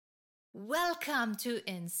Welcome to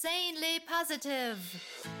Insanely Positive,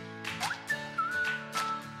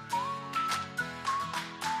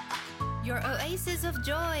 your oasis of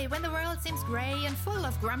joy when the world seems grey and full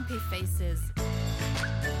of grumpy faces.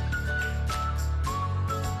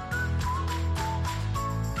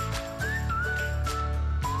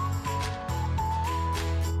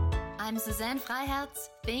 I'm Suzanne Freiherz.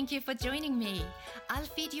 Thank you for joining me. I'll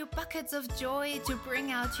feed you buckets of joy to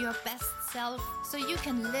bring out your best self so you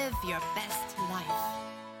can live your best life.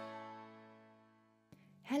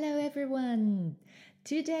 Hello everyone!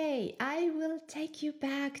 Today I will take you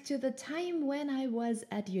back to the time when I was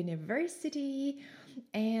at university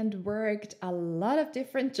and worked a lot of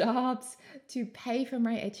different jobs to pay for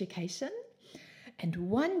my education. And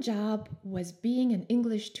one job was being an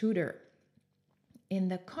English tutor. In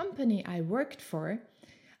the company I worked for,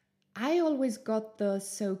 I always got the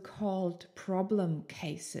so-called problem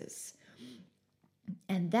cases.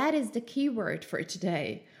 And that is the key word for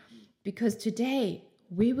today, because today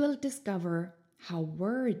we will discover how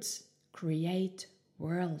words create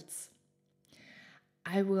worlds.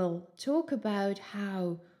 I will talk about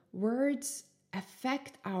how words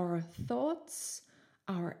affect our thoughts,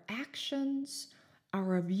 our actions,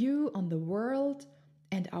 our view on the world,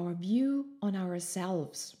 and our view on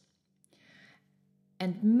ourselves.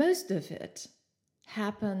 And most of it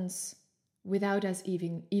happens without us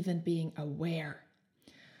even being aware.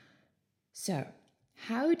 So,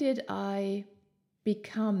 how did I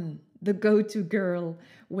become the go-to girl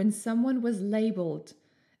when someone was labeled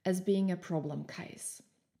as being a problem case?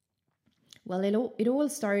 Well, it all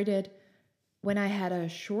started when I had a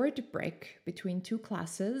short break between two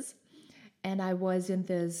classes and I was in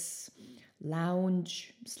this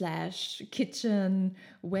lounge/kitchen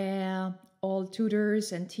where all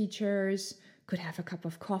tutors and teachers could have a cup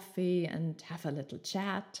of coffee and have a little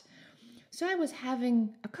chat. So I was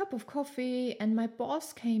having a cup of coffee and my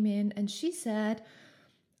boss came in and she said,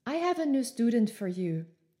 "I have a new student for you."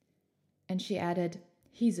 And she added,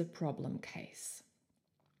 "He's a problem case."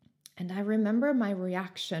 And I remember my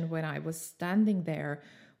reaction when I was standing there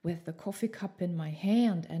with the coffee cup in my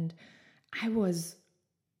hand, and I was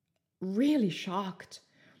really shocked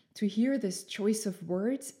to hear this choice of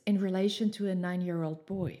words in relation to a 9-year-old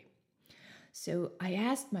boy. So I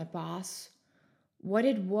asked my boss what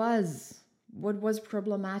was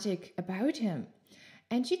problematic about him.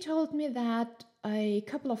 And she told me that a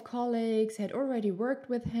couple of colleagues had already worked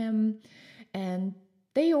with him and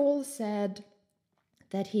they all said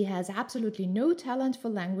that he has absolutely no talent for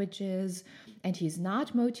languages and he's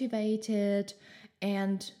not motivated,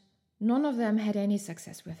 and none of them had any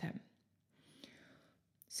success with him.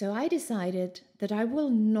 So I decided that I will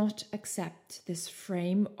not accept this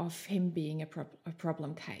frame of him being a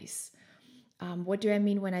problem case. What do I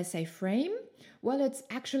mean when I say frame? Well, it's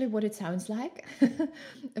actually what it sounds like.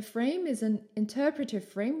 A frame is an interpretive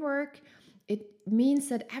framework. It means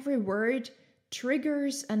that every word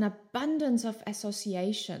triggers an abundance of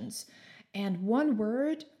associations, and one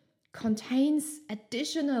word contains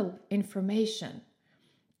additional information.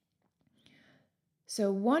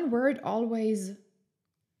 So one word always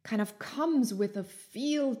kind of comes with a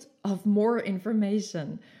field of more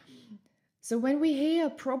information. So when we hear a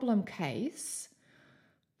problem case,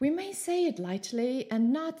 we may say it lightly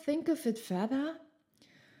and not think of it further.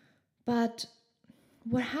 But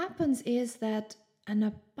what happens is that an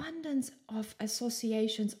abundance of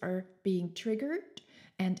associations are being triggered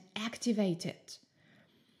and activated.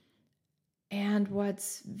 And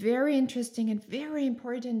what's very interesting and very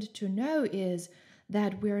important to know is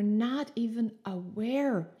that we're not even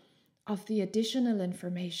aware of the additional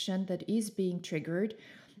information that is being triggered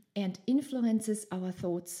and influences our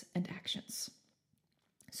thoughts and actions.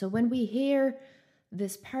 So when we hear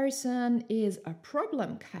this person is a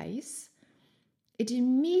problem case, it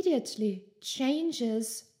immediately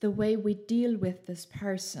changes the way we deal with this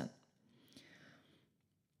person.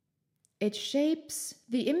 It shapes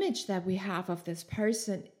the image that we have of this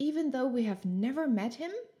person. Even though we have never met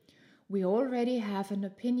him, we already have an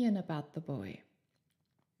opinion about the boy.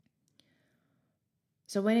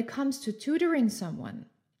 So when it comes to tutoring someone,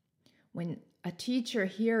 when a teacher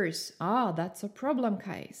hears, that's a problem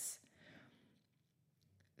case,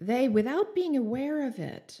 they, without being aware of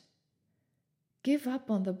it, give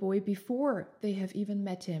up on the boy before they have even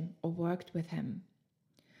met him or worked with him.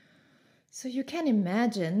 So you can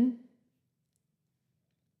imagine,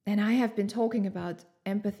 and I have been talking about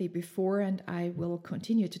empathy before, and I will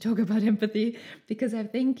continue to talk about empathy because I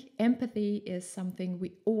think empathy is something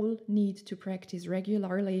we all need to practice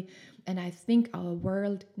regularly, and I think our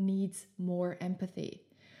world needs more empathy.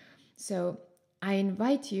 So I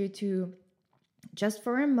invite you to just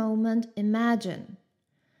for a moment, imagine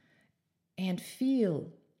and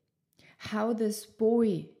feel how this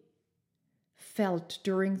boy felt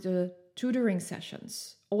during the tutoring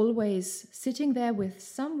sessions, always sitting there with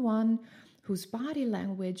someone whose body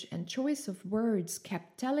language and choice of words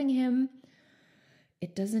kept telling him,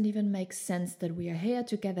 it doesn't even make sense that we are here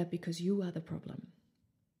together because you are the problem.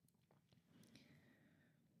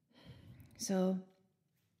 So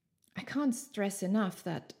I can't stress enough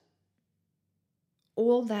that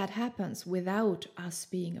all that happens without us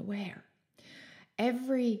being aware.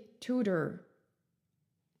 Every tutor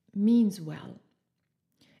means well.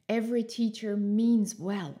 Every teacher means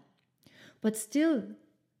well. But still,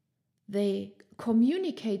 they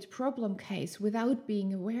communicate problem case without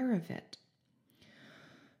being aware of it.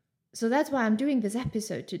 So that's why I'm doing this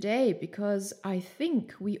episode today, because I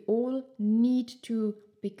think we all need to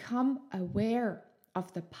become aware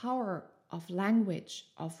of the power of language,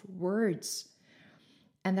 of words,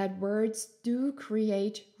 and that words do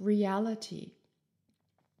create reality.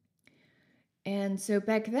 And so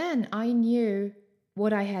back then I knew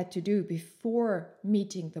what I had to do before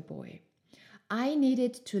meeting the boy. I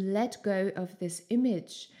needed to let go of this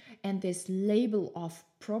image and this label of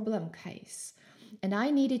problem case. And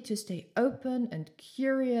I needed to stay open and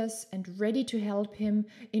curious and ready to help him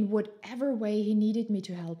in whatever way he needed me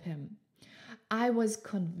to help him. I was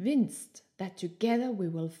convinced that together we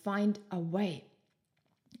will find a way.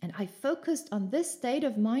 And I focused on this state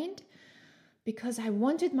of mind because I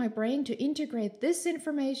wanted my brain to integrate this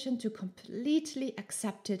information to completely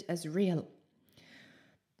accept it as real.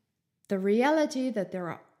 The reality that there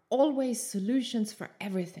are always solutions for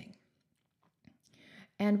everything.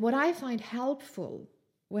 And what I find helpful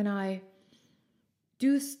when I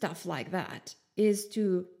do stuff like that is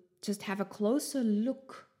to just have a closer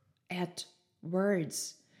look at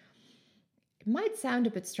words. It might sound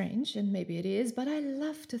a bit strange, and maybe it is, but I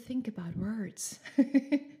love to think about words.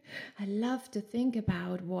 I love to think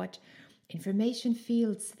about what information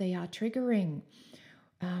fields they are triggering.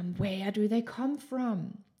 Where do they come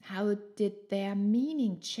from? How did their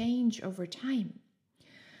meaning change over time?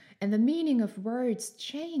 And the meaning of words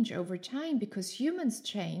change over time because humans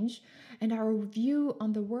change and our view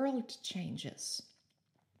on the world changes.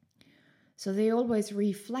 So they always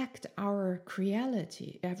reflect our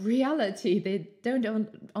reality. They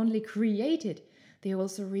don't only create it, they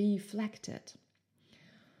also reflect it.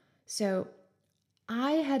 So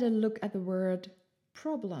I had a look at the word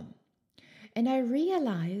problem, and I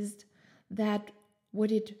realized that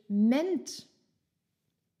what it meant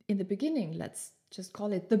in the beginning, let's just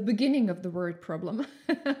call it the beginning of the word problem.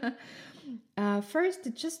 First,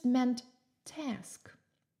 it just meant task.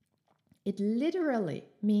 It literally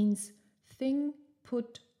means thing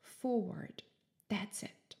put forward. That's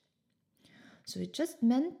it. So it just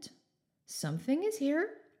meant something is here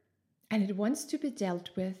and it wants to be dealt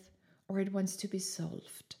with or it wants to be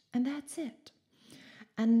solved. And that's it.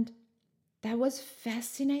 And that was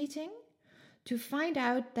fascinating to find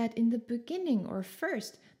out that in the beginning or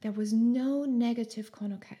first, there was no negative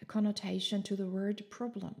connotation to the word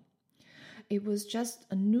problem. It was just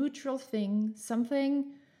a neutral thing,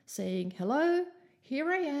 something saying, hello, here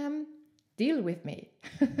I am, deal with me.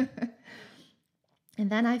 And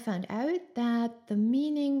then I found out that the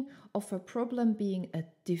meaning of a problem being a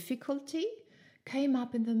difficulty came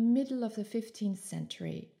up in the middle of the 15th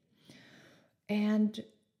century. And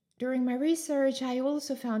during my research, I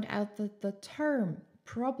also found out that the term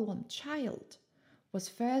problem child was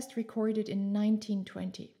first recorded in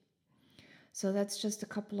 1920. So that's just a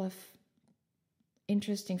couple of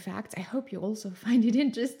interesting facts. I hope you also find it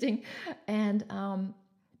interesting. And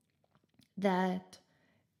that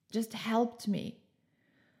just helped me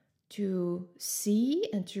to see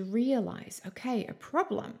and to realize, okay, a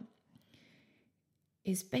problem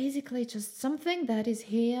is basically just something that is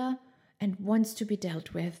here and wants to be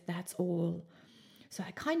dealt with, that's all. So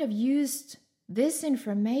I kind of used this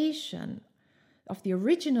information of the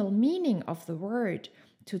original meaning of the word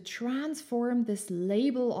to transform this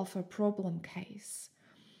label of a problem case.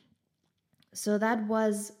 So that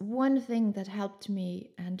was one thing that helped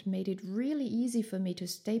me and made it really easy for me to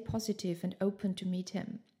stay positive and open to meet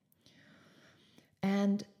him.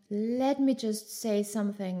 And let me just say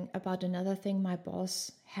something about another thing my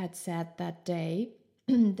boss had said that day,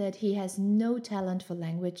 that he has no talent for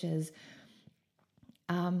languages.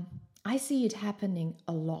 I see it happening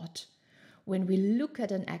a lot. When we look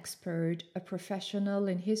at an expert, a professional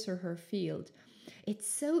in his or her field, it's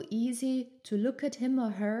so easy to look at him or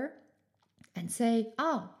her and say,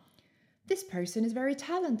 this person is very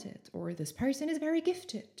talented, or this person is very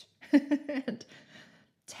gifted. And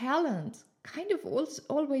talent kind of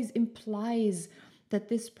always implies that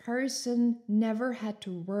this person never had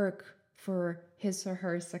to work for his or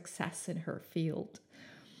her success in her field.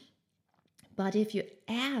 But if you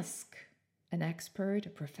ask an expert, a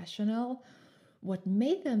professional, what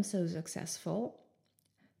made them so successful,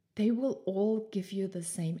 they will all give you the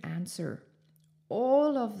same answer.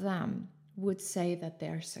 All of them would say that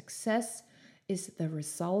their success is the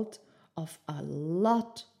result of a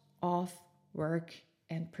lot of work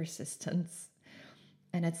and persistence.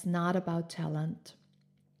 And it's not about talent.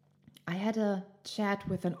 I had a chat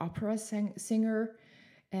with an opera singer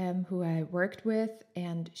who I worked with,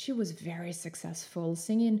 and she was very successful,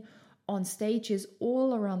 singing on stages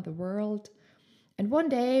all around the world. And one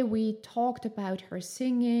day we talked about her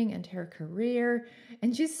singing and her career,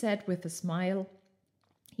 and she said with a smile,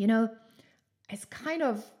 you know, it's kind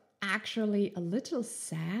of actually a little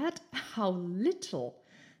sad how little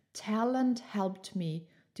talent helped me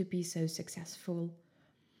to be so successful.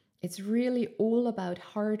 It's really all about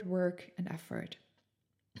hard work and effort.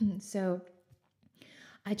 So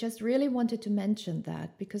I just really wanted to mention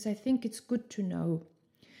that because I think it's good to know.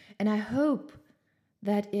 And I hope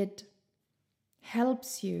that it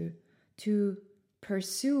helps you to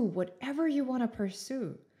pursue whatever you want to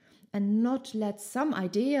pursue and not let some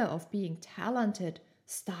idea of being talented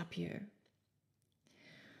stop you.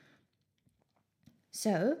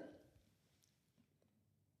 So,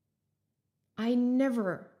 I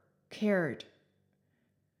never cared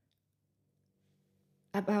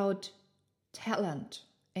about talent,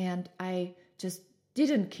 and I just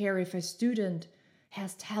didn't care if a student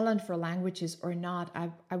has talent for languages or not.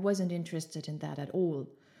 I wasn't interested in that at all.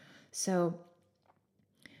 So,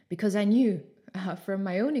 because I knew from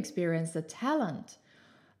my own experience that talent,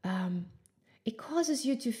 it causes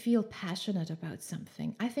you to feel passionate about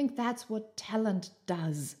something. I think that's what talent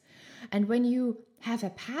does. And when you have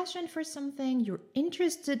a passion for something, you're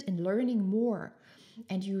interested in learning more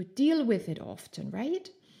and you deal with it often, right?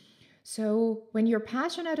 So when you're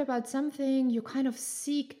passionate about something, you kind of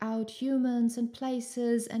seek out humans and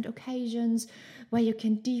places and occasions where you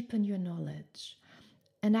can deepen your knowledge.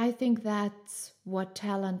 And I think that's what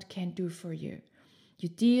talent can do for you. You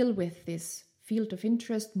deal with this field of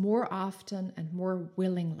interest more often and more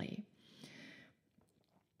willingly.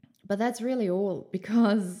 But that's really all,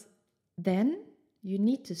 because then you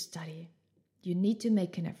need to study. You need to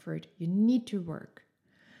make an effort. You need to work.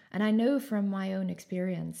 And I know from my own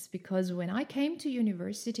experience, because when I came to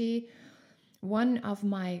university, one of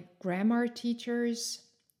my grammar teachers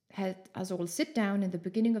had us all sit down in the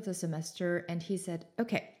beginning of the semester, and he said,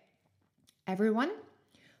 okay, everyone,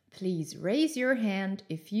 please raise your hand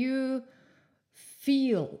if you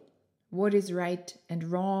feel what is right and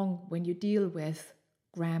wrong when you deal with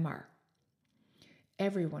grammar.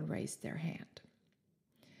 Everyone raised their hand.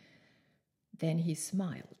 Then he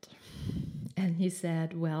smiled and he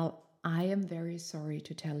said, well, I am very sorry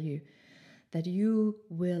to tell you that you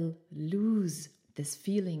will lose this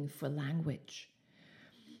feeling for language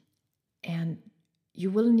and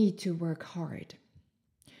you will need to work hard.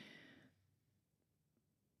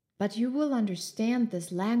 But you will understand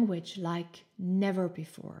this language like never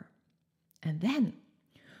before. And then,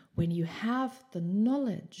 when you have the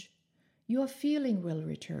knowledge, your feeling will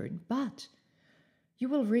return, but you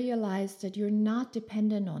will realize that you're not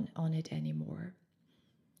dependent on it anymore.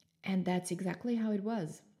 And that's exactly how it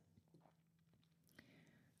was.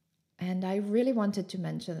 And I really wanted to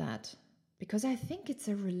mention that because I think it's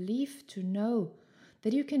a relief to know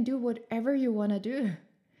that you can do whatever you want to do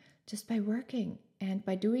just by working and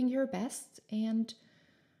by doing your best, and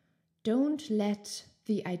don't let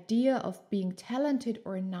the idea of being talented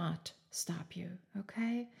or not stop you,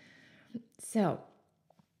 okay? So,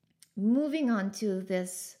 moving on to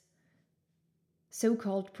this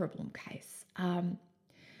so-called problem case.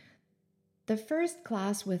 The first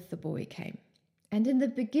class with the boy came, and in the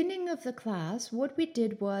beginning of the class, what he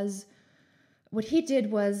did was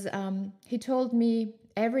he told me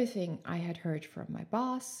everything I had heard from my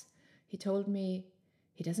boss. He told me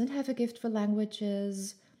he doesn't have a gift for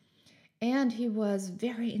languages, and he was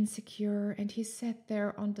very insecure, and he sat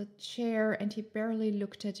there on the chair and he barely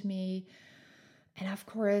looked at me. And of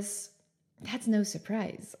course, that's no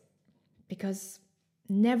surprise, because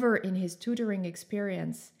never in his tutoring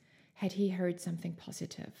experience had he heard something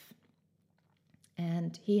positive.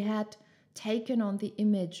 And he had taken on the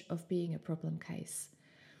image of being a problem case.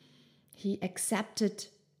 He accepted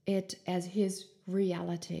it as his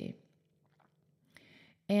reality.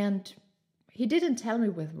 And he didn't tell me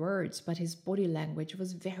with words, but his body language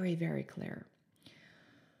was very, very clear.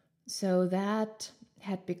 So that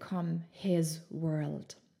had become his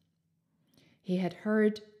world. He had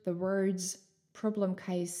heard the words problem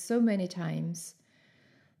case so many times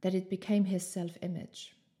that it became his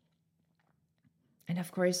self-image. And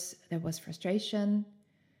of course, there was frustration,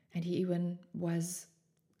 and he even was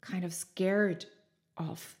kind of scared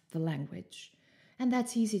of the language. And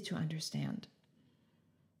that's easy to understand.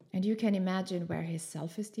 And you can imagine where his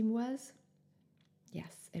self-esteem was.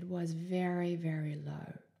 Yes, it was very, very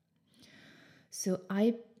low. So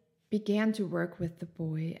I began to work with the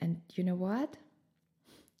boy, and you know what?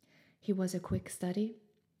 He was a quick study.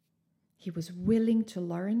 He was willing to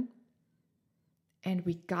learn, and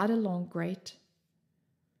we got along great.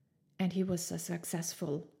 And he was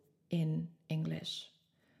successful in English.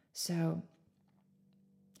 So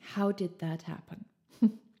how did that happen?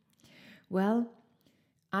 Well,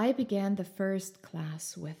 I began the first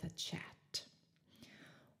class with a chat.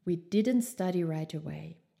 We didn't study right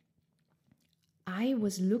away. I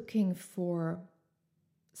was looking for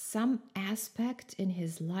some aspect in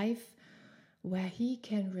his life where he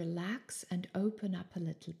can relax and open up a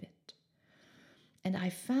little bit. And I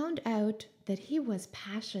found out that he was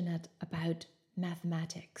passionate about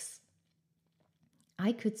mathematics.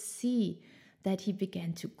 I could see that he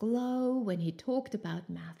began to glow when he talked about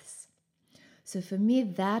maths. So for me,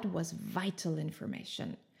 that was vital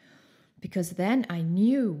information, because then I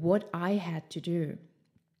knew what I had to do.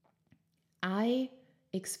 I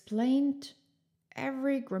explained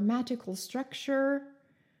every grammatical structure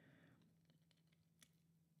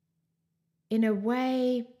in a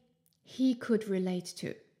way he could relate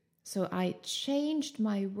to. So I changed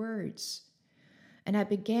my words and I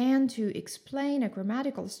began to explain a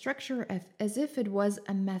grammatical structure as if it was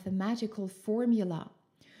a mathematical formula,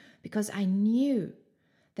 because I knew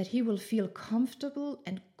that he will feel comfortable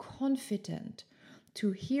and confident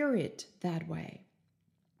to hear it that way.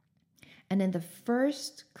 And in the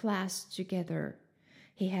first class together,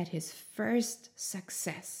 he had his first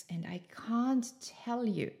success, and I can't tell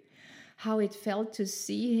you how it felt to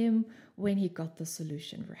see him when he got the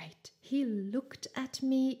solution right. He looked at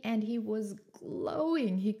me and he was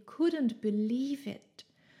glowing. He couldn't believe it.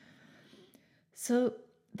 So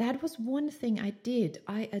that was one thing I did.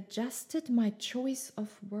 I adjusted my choice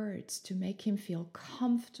of words to make him feel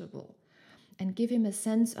comfortable and give him a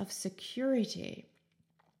sense of security,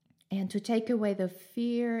 and to take away the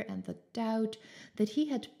fear and the doubt that he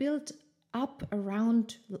had built up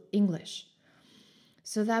around English.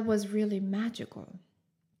 So that was really magical.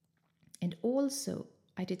 And also,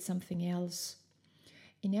 I did something else.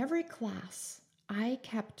 In every class, I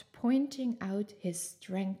kept pointing out his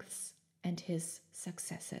strengths and his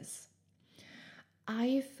successes.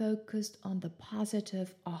 I focused on the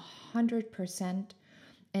positive 100%,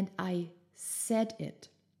 and I said it.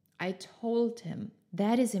 I told him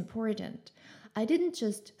that is important. I didn't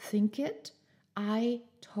just think it, I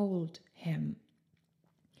told him.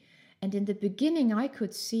 And in the beginning, I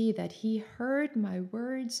could see that he heard my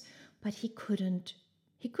words, but he couldn't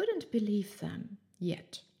believe them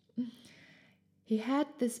yet. He had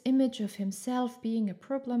this image of himself being a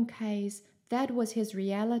problem case. That was his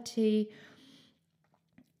reality.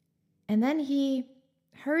 And then he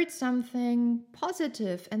heard something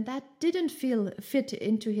positive, and that didn't fit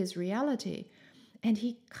into his reality. And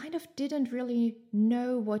he kind of didn't really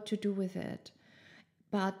know what to do with it.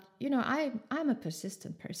 But, I'm a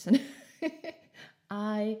persistent person.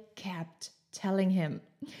 I kept telling him.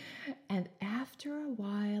 And after a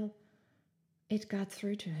while, it got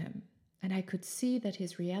through to him. And I could see that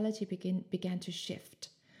his reality began to shift,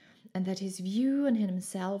 and that his view on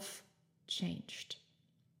himself changed.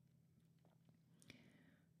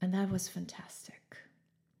 And that was fantastic,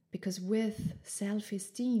 because with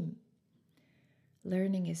self-esteem,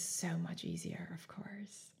 learning is so much easier, of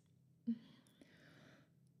course.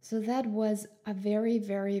 So that was a very,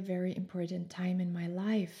 very, very important time in my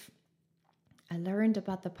life. I learned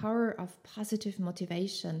about the power of positive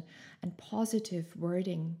motivation and positive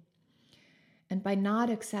wording. And by not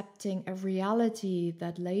accepting a reality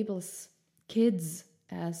that labels kids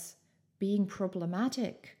as being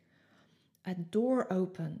problematic, a door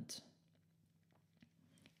opened.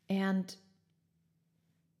 And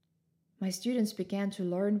my students began to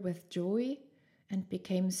learn with joy and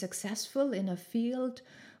became successful in a field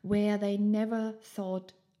where they never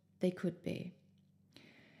thought they could be.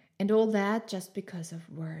 And all that just because of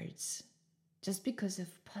words, just because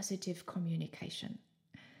of positive communication.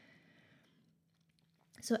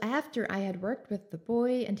 So after I had worked with the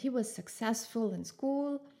boy and he was successful in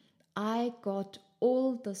school, I got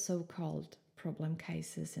all the so-called problem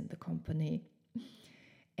cases in the company.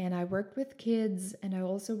 And I worked with kids, and I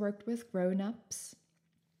also worked with grown-ups.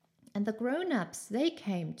 And the grown-ups, they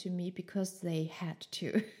came to me because they had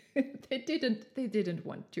to. They didn't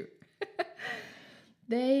want to.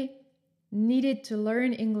 They needed to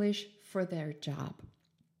learn English for their job.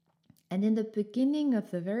 And in the beginning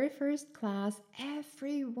of the very first class,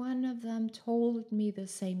 every one of them told me the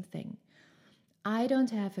same thing. I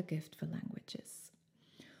don't have a gift for languages.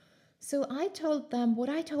 So I told them what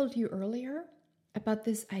I told you earlier about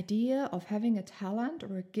this idea of having a talent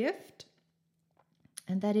or a gift,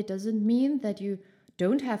 and that it doesn't mean that you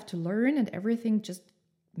don't have to learn and everything just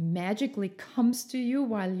magically comes to you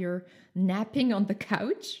while you're napping on the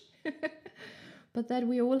couch, but that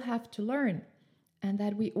we all have to learn and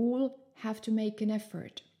that we all have to make an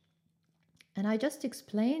effort. And I just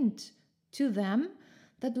explained to them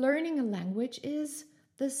that learning a language is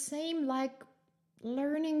the same like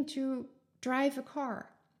learning to drive a car.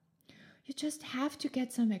 You just have to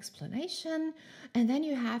get some explanation, and then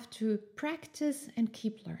you have to practice and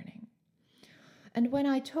keep learning. And when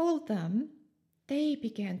I told them, they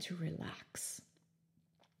began to relax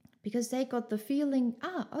because they got the feeling,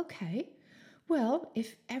 okay, well,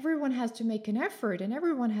 if everyone has to make an effort and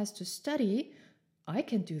everyone has to study, I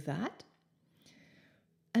can do that.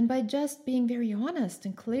 And by just being very honest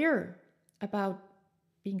and clear about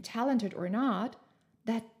being talented or not,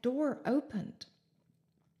 that door opened.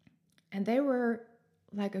 And they were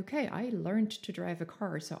like, okay, I learned to drive a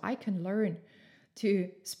car, so I can learn to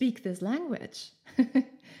speak this language.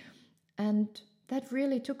 And that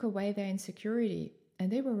really took away their insecurity.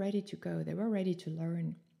 And they were ready to go. They were ready to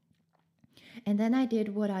learn. And then I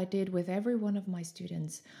did what I did with every one of my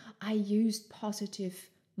students. I used positive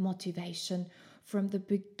motivation from the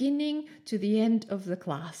beginning to the end of the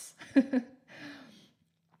class.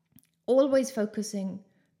 Always focusing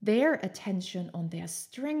their attention on their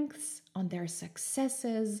strengths, on their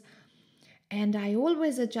successes. And I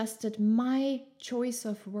always adjusted my choice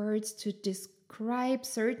of words to describe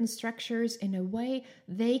certain structures in a way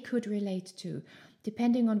they could relate to,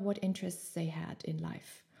 depending on what interests they had in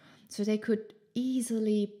life. So they could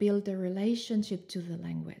easily build a relationship to the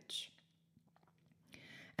language.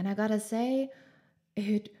 And I gotta say,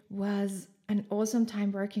 it was an awesome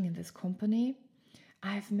time working in this company.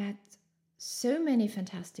 I've met so many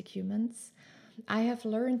fantastic humans. I have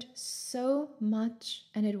learned so much,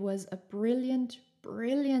 and it was a brilliant,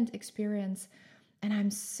 brilliant experience. And I'm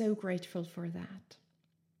so grateful for that.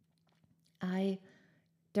 I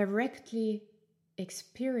directly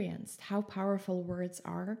experienced how powerful words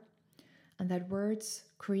are, and that words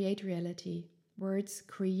create reality. Words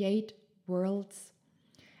create worlds.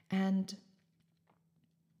 And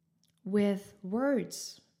with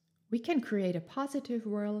words, we can create a positive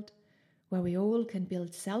world where we all can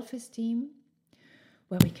build self-esteem,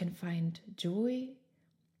 where we can find joy,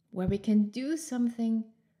 where we can do something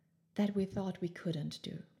that we thought we couldn't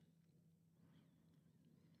do.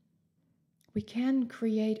 We can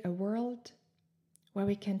create a world where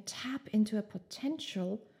we can tap into a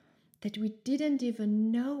potential that we didn't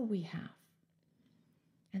even know we have.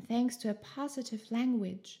 And thanks to a positive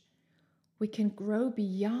language, we can grow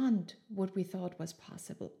beyond what we thought was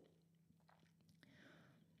possible.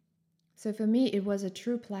 So for me, it was a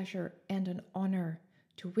true pleasure and an honor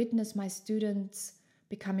to witness my students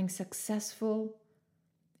becoming successful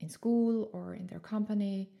in school or in their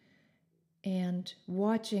company, and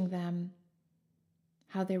watching them,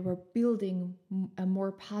 how they were building a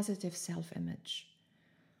more positive self-image.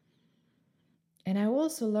 And I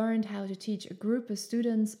also learned how to teach a group of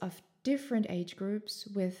students of different age groups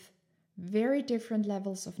with very different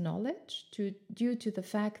levels of knowledge due to the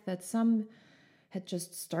fact that some had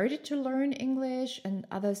just started to learn English and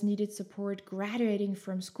others needed support graduating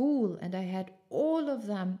from school. And I had all of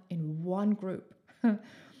them in one group.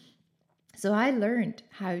 So I learned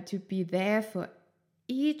how to be there for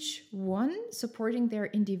each one, supporting their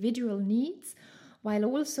individual needs, while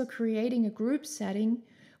also creating a group setting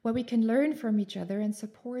where we can learn from each other and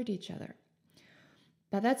support each other.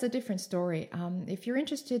 But that's a different story. If you're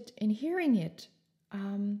interested in hearing it,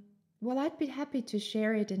 well, I'd be happy to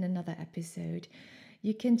share it in another episode.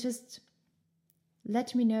 You can just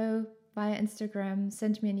let me know via Instagram,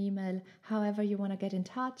 send me an email, however you want to get in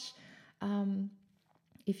touch.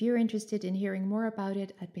 If you're interested in hearing more about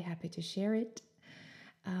it, I'd be happy to share it.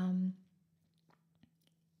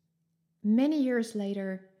 Many years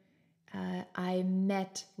later, I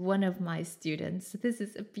met one of my students. This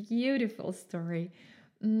is a beautiful story.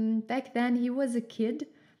 Back then, he was a kid,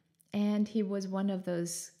 and he was one of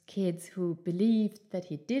those kids who believed that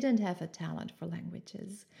he didn't have a talent for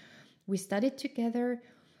languages. We studied together,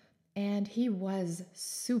 and he was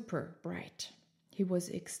super bright. He was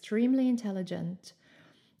extremely intelligent,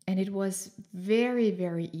 And it was very,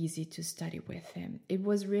 very easy to study with him. It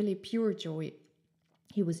was really pure joy.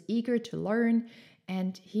 He was eager to learn,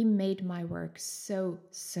 and he made my work so,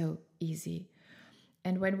 so easy.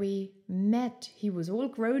 And when we met, he was all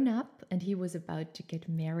grown up and he was about to get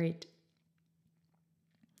married.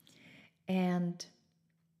 And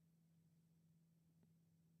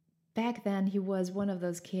back then, he was one of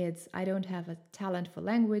those kids. I don't have a talent for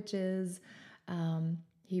languages.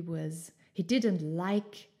 He didn't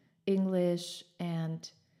like English, and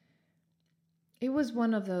it was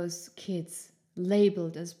one of those kids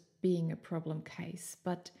labeled as being a problem case,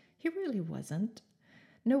 but he really wasn't.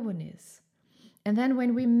 No one is. And then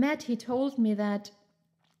when we met, he told me that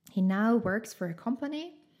he now works for a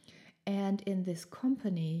company, and in this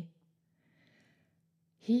company,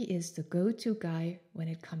 he is the go-to guy when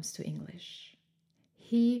it comes to English.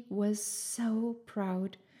 He was so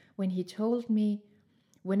proud when he told me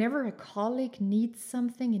whenever a colleague needs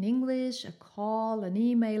something in English, a call, an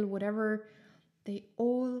email, whatever, they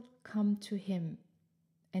all come to him.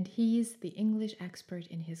 And he's the English expert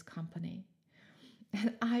in his company.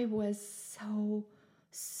 And I was so,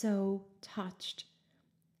 so touched.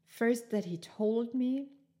 First that he told me,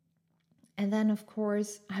 and then of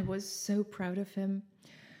course I was so proud of him.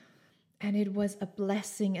 And it was a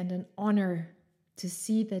blessing and an honor to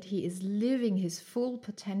see that he is living his full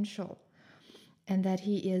potential, and that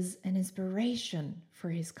he is an inspiration for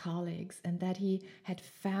his colleagues, and that he had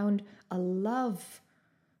found a love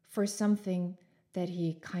for something that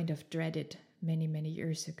he kind of dreaded many, many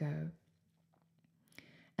years ago.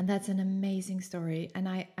 And that's an amazing story. And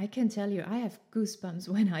I can tell you, I have goosebumps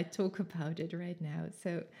when I talk about it right now.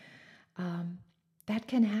 So that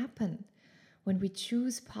can happen when we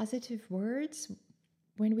choose positive words,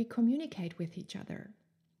 when we communicate with each other.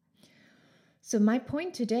 So my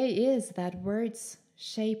point today is that words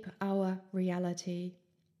shape our reality,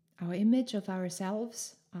 our image of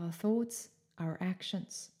ourselves, our thoughts, our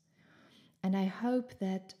actions. And I hope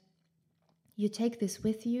that you take this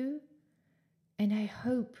with you, and I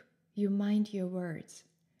hope you mind your words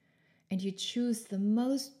and you choose the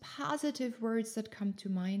most positive words that come to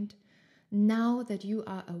mind now that you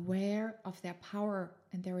are aware of their power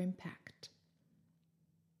and their impact.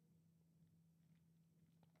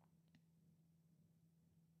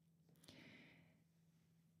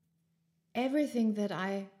 Everything that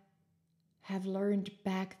I have learned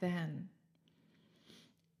back then,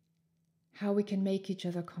 how we can make each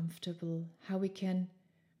other comfortable, how we can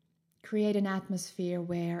create an atmosphere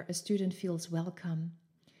where a student feels welcome,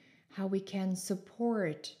 how we can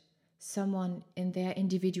support someone in their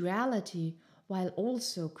individuality while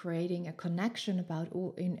also creating a connection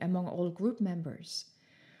among all group members.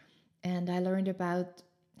 And I learned about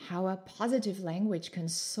how a positive language can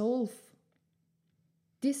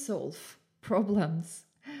dissolve problems,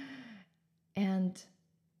 and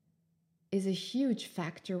is a huge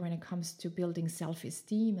factor when it comes to building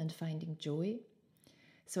self-esteem and finding joy.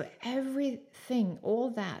 So everything, all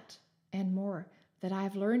that and more that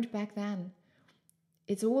I've learned back then,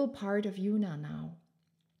 it's all part of Yuna now.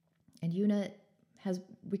 And Yuna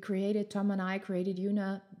Tom and I created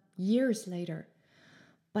Yuna years later,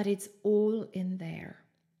 but it's all in there.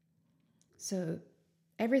 So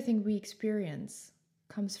everything we experience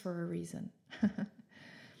comes for a reason.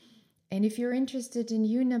 And if you're interested in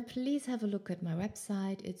Yuna, please have a look at my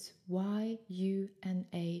website. It's yuna.com,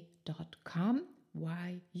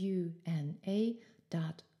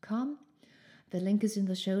 yuna.com. The link is in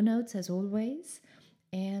the show notes as always.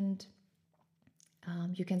 And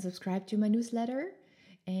you can subscribe to my newsletter,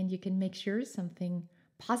 and you can make sure something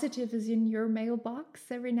positive is in your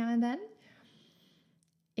mailbox every now and then.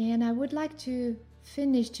 And I would like to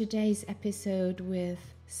finish today's episode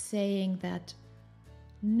with saying that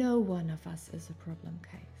no one of us is a problem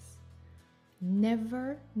case.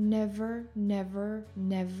 Never, never, never,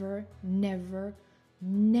 never, never,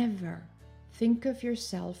 never think of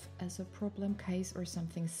yourself as a problem case or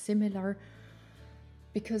something similar,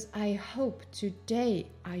 because I hope today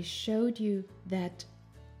I showed you that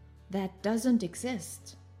that doesn't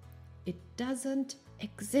exist. It doesn't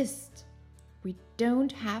exist. We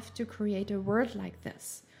don't have to create a word like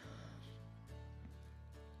this.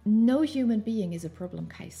 No human being is a problem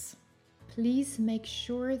case. Please make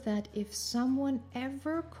sure that if someone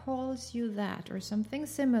ever calls you that or something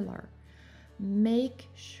similar, make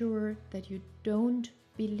sure that you don't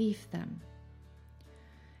believe them.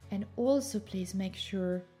 And also please make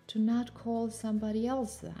sure to not call somebody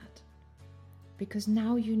else that, because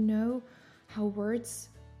now you know how words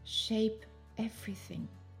shape everything.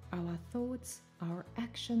 Our thoughts, our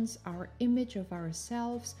actions, our image of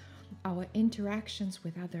ourselves, our interactions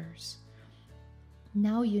with others.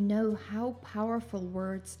 Now you know how powerful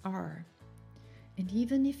words are. And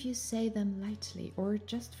even if you say them lightly or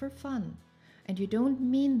just for fun, and you don't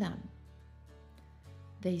mean them,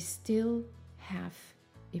 they still have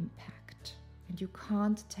impact, and you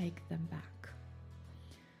can't take them back.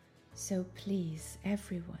 So please,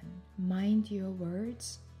 everyone, mind your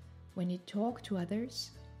words when you talk to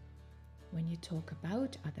others, when you talk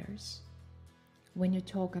about others, when you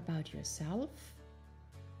talk about yourself,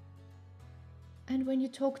 and when you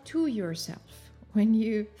talk to yourself, when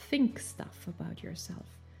you think stuff about yourself.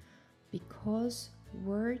 Because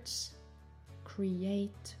words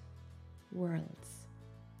create worlds.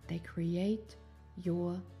 They create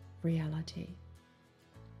your reality.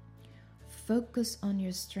 Focus on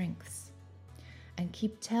your strengths and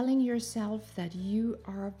keep telling yourself that you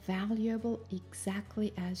are valuable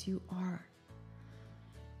exactly as you are.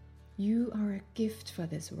 You are a gift for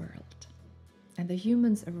this world and the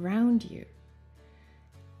humans around you.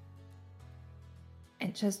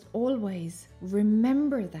 And just always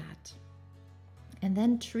remember that. And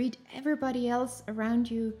then treat everybody else around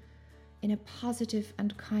you in a positive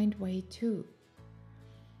and kind way too.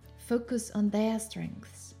 Focus on their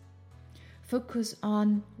strengths. Focus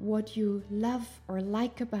on what you love or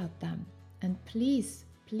like about them. And please,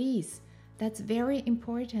 please, that's very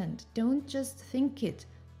important. Don't just think it.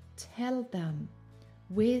 Tell them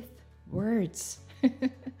with words.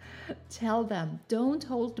 Tell them. Don't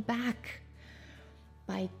hold back.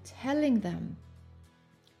 By telling them,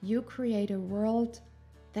 you create a world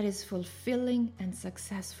that is fulfilling and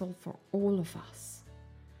successful for all of us.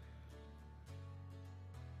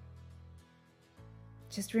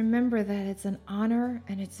 Just remember that it's an honor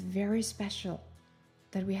and it's very special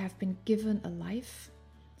that we have been given a life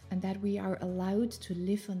and that we are allowed to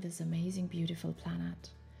live on this amazing, beautiful planet.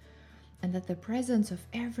 And that the presence of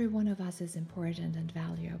every one of us is important and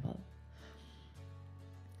valuable.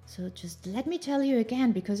 So just let me tell you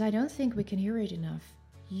again, because I don't think we can hear it enough.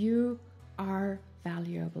 You are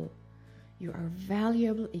valuable. You are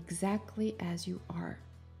valuable exactly as you are.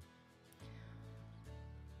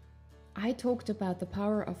 I talked about the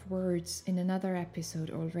power of words in another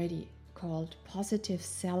episode already called Positive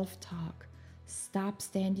Self-Talk. Stop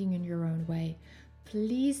standing in your own way.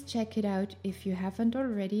 Please check it out if you haven't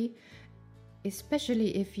already,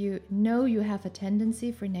 especially if you know you have a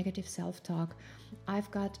tendency for negative self-talk.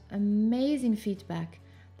 I've got amazing feedback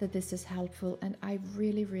that this is helpful, and I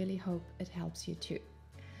really, really hope it helps you too.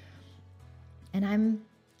 And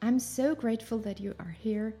I'm so grateful that you are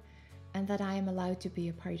here and that I am allowed to be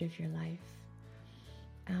a part of your life.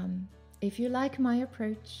 If you like my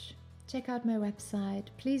approach, check out my website.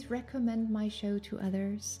 Please recommend my show to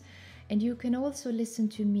others. And you can also listen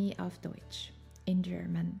to me auf Deutsch, in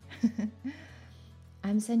German.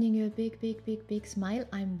 I'm sending you a big, big, big, big smile.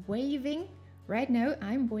 I'm waving. Right now,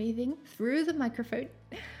 I'm waving through the microphone.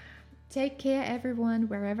 Take care, everyone,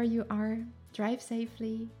 wherever you are. Drive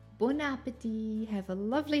safely. Bon appetit. Have a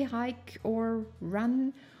lovely hike or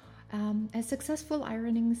run. A successful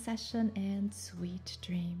ironing session and sweet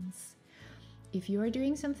dreams. If you are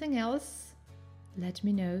doing something else, let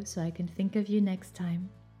me know so I can think of you next time.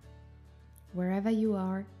 Wherever you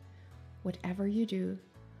are, whatever you do,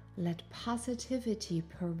 let positivity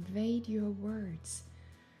pervade your words.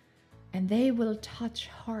 And they will touch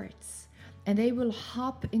hearts. And they will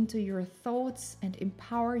hop into your thoughts and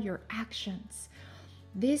empower your actions.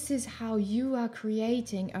 This is how you are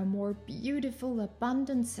creating a more beautiful,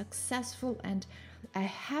 abundant, successful, and a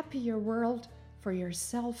happier world for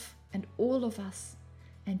yourself and all of us.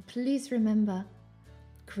 And please remember,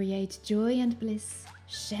 create joy and bliss,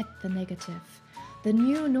 shed the negative. The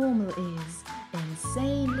new normal is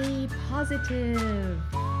insanely positive.